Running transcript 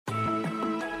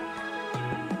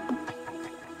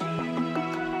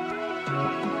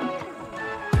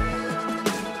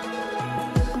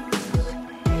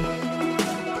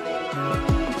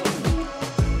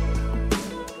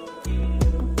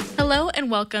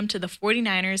welcome to the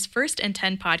 49ers First and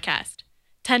 10 podcast.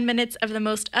 10 minutes of the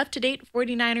most up-to-date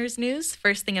 49ers news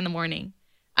first thing in the morning.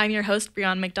 I'm your host,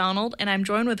 Breon McDonald, and I'm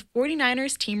joined with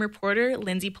 49ers team reporter,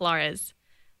 Lindsay Polares.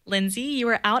 Lindsay, you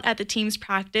were out at the team's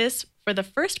practice for the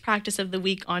first practice of the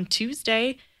week on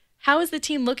Tuesday. How is the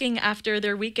team looking after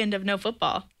their weekend of no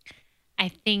football? I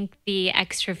think the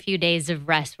extra few days of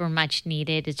rest were much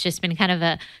needed. It's just been kind of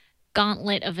a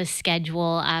gauntlet of a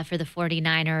schedule for the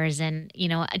 49ers. And,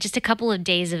 just a couple of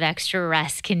days of extra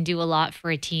rest can do a lot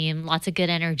for a team. Lots of good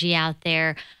energy out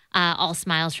there. All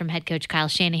smiles from head coach Kyle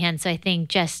Shanahan. So I think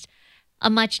just a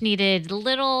much needed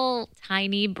little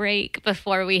tiny break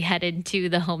before we head into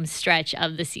the home stretch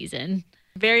of the season.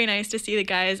 Very nice to see the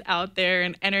guys out there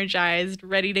and energized,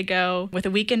 ready to go with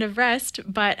a weekend of rest.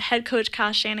 But head coach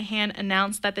Kyle Shanahan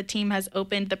announced that the team has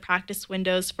opened the practice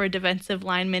windows for defensive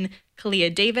lineman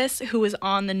Kalia Davis, who was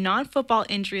on the non-football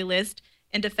injury list,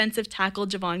 and defensive tackle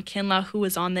Javon Kinlaw, who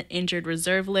was on the injured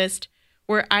reserve list.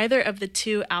 Were either of the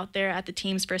two out there at the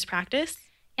team's first practice?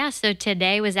 Yeah, so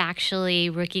today was actually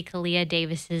rookie Kalia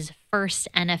Davis's first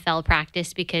NFL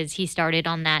practice because he started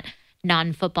on that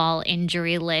non-football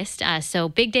injury list. So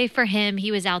big day for him.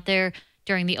 He was out there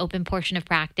during the open portion of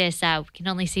practice. We can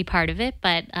only see part of it,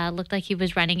 but looked like he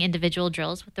was running individual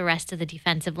drills with the rest of the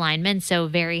defensive linemen. So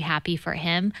very happy for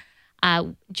him.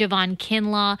 Javon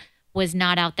Kinlaw was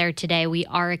not out there today. We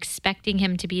are expecting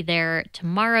him to be there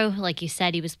tomorrow. Like you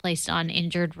said, he was placed on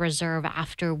injured reserve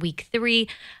after week 3,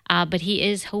 but he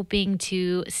is hoping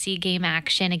to see game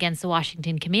action against the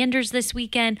Washington Commanders this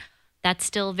weekend. That's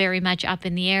still very much up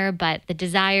in the air, but the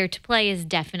desire to play is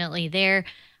definitely there.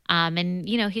 And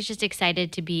he's just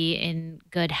excited to be in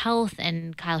good health.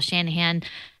 And Kyle Shanahan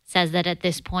says that at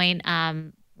this point,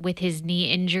 with his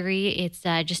knee injury, it's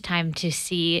just time to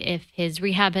see if his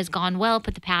rehab has gone well,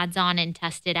 put the pads on and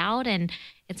test it out. And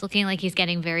it's looking like he's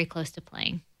getting very close to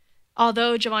playing.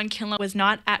 Although Javon Kinlaw was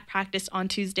not at practice on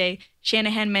Tuesday,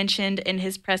 Shanahan mentioned in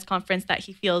his press conference that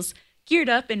he feels geared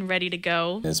up and ready to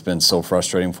go. It's been so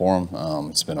frustrating for him.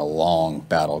 It's been a long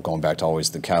battle going back to always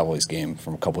the Cowboys game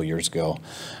from a couple of years ago.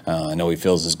 I know he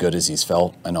feels as good as he's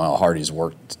felt. I know how hard he's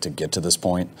worked to get to this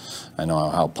point. I know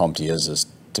how pumped he is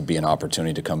to be an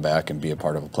opportunity to come back and be a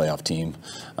part of a playoff team.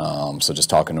 So just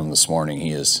talking to him this morning,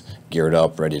 he is geared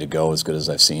up, ready to go, as good as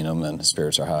I've seen him, and his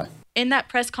spirits are high. In that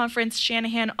press conference,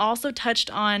 Shanahan also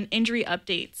touched on injury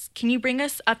updates. Can you bring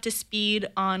us up to speed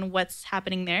on what's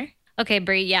happening there? Okay,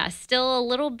 Bree, yeah, still a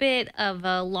little bit of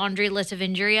a laundry list of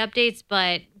injury updates,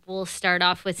 but we'll start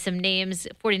off with some names.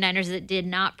 49ers that did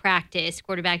not practice: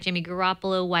 quarterback Jimmy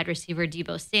Garoppolo, wide receiver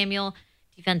Deebo Samuel,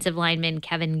 defensive lineman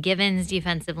Kevin Givens,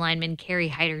 defensive lineman Kerry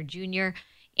Hyder Jr.,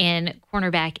 and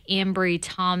cornerback Ambry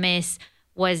Thomas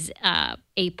was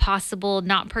a possible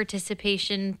not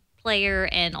participation player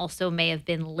and also may have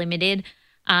been limited.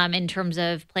 In terms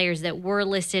of players that were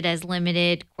listed as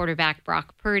limited: quarterback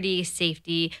Brock Purdy,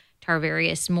 safety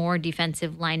Tarvarius Moore,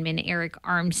 defensive lineman Eric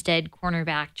Armstead,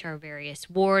 cornerback Charvarius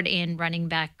Ward, and running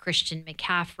back Christian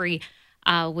McCaffrey.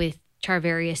 With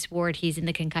Charvarius Ward, he's in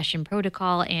the concussion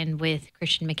protocol, and with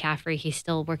Christian McCaffrey, he's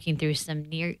still working through some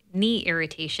knee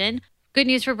irritation. Good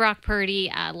news for Brock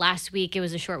Purdy. Last week, it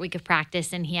was a short week of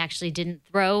practice, and he actually didn't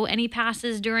throw any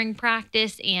passes during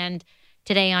practice. And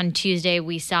today on Tuesday,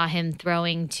 we saw him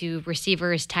throwing to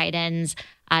receivers, tight ends,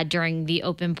 during the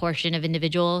open portion of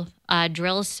individual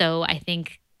drills. So I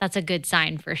think that's a good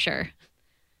sign for sure.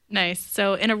 Nice.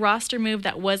 So in a roster move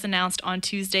that was announced on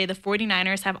Tuesday, the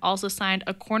 49ers have also signed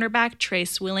a cornerback, Trey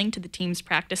Swilling, to the team's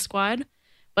practice squad.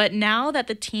 But now that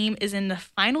the team is in the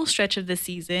final stretch of the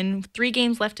season, 3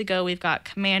 games left to go, we've got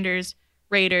Commanders,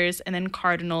 Raiders, and then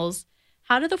Cardinals.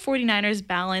 How do the 49ers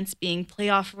balance being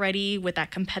playoff ready with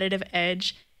that competitive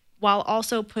edge while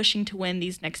also pushing to win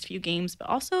these next few games, but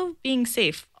also being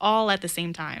safe all at the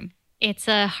same time? It's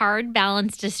a hard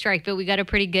balance to strike, but we got a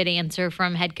pretty good answer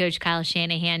from head coach Kyle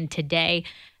Shanahan today.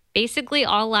 Basically,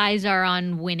 all eyes are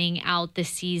on winning out the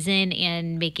season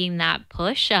and making that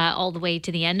push all the way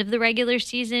to the end of the regular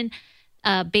season.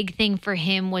 A big thing for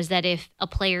him was that if a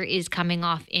player is coming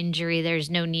off injury, there's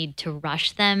no need to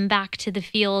rush them back to the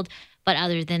field. But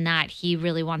other than that, he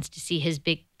really wants to see his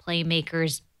big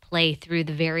playmakers play through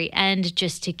the very end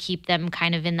just to keep them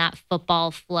kind of in that football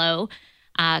flow.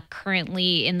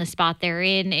 Currently in the spot they're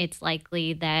in, it's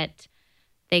likely that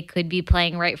they could be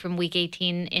playing right from week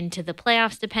 18 into the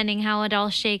playoffs, depending how it all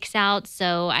shakes out.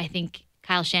 So I think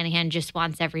Kyle Shanahan just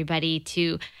wants everybody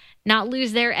to not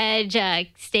lose their edge,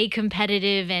 stay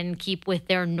competitive, and keep with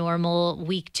their normal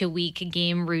week-to-week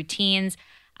game routines.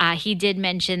 He did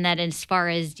mention that as far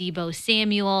as Deebo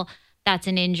Samuel, that's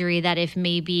an injury that if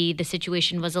maybe the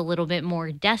situation was a little bit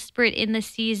more desperate in the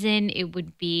season, it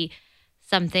would be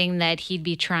something that he'd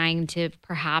be trying to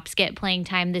perhaps get playing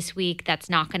time this week. That's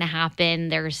not going to happen.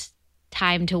 There's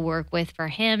time to work with for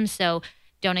him. So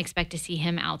don't expect to see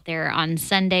him out there on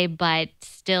Sunday, but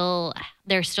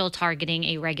they're still targeting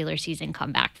a regular season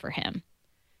comeback for him.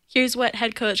 Here's what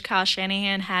head coach Kyle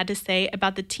Shanahan had to say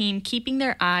about the team keeping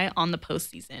their eye on the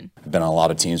postseason. I've been on a lot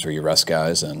of teams where you rest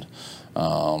guys and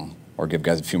or give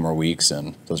guys a few more weeks,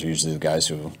 and those are usually the guys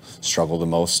who struggle the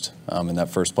most in that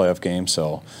first playoff game.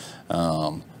 So,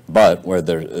 but where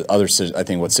there I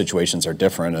think what situations are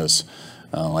different is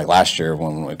like last year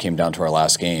when it came down to our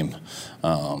last game.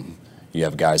 You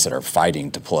have guys that are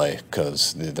fighting to play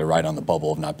because they're right on the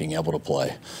bubble of not being able to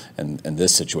play. And in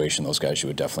this situation, those guys you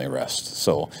would definitely rest.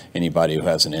 So anybody who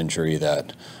has an injury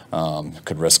that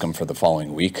could risk them for the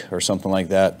following week or something like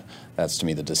that, that's to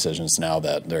me the decisions now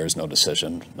that there is no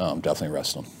decision. Definitely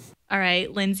rest them. All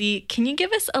right, Lindsay, can you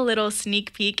give us a little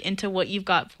sneak peek into what you've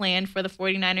got planned for the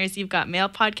 49ers You've Got Mail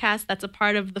podcast that's a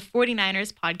part of the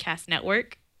 49ers Podcast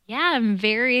Network? Yeah, I'm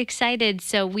very excited.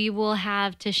 So we will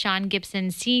have Tashawn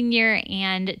Gibson Sr.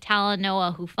 and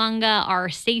Talanoa Hufanga, our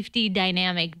safety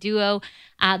dynamic duo.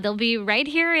 They'll be right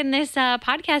here in this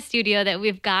podcast studio that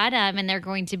we've got, and they're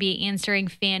going to be answering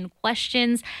fan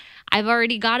questions. I've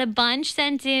already got a bunch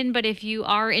sent in, but if you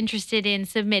are interested in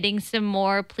submitting some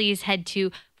more, please head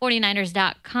to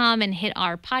 49ers.com and hit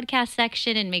our podcast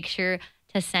section and make sure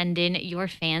to send in your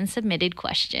fan-submitted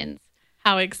questions.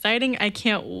 How exciting. I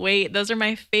can't wait. Those are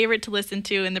my favorite to listen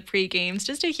to in the pre-games,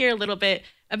 just to hear a little bit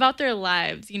about their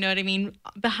lives, you know what I mean,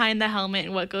 behind the helmet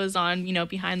and what goes on, you know,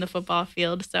 behind the football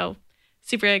field. So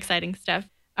super exciting stuff.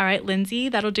 All right, Lindsay,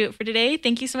 that'll do it for today.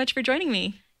 Thank you so much for joining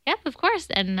me. Yep, of course.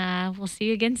 And we'll see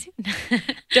you again soon.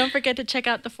 Don't forget to check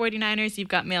out the 49ers You've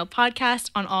Got Mail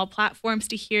podcast on all platforms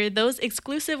to hear those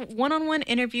exclusive one-on-one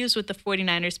interviews with the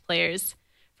 49ers players.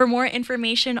 For more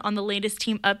information on the latest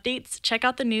team updates, check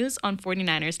out the news on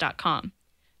 49ers.com.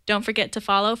 Don't forget to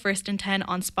follow First and 10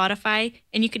 on Spotify,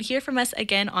 and you can hear from us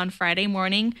again on Friday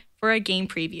morning for a game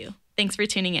preview. Thanks for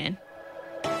tuning in.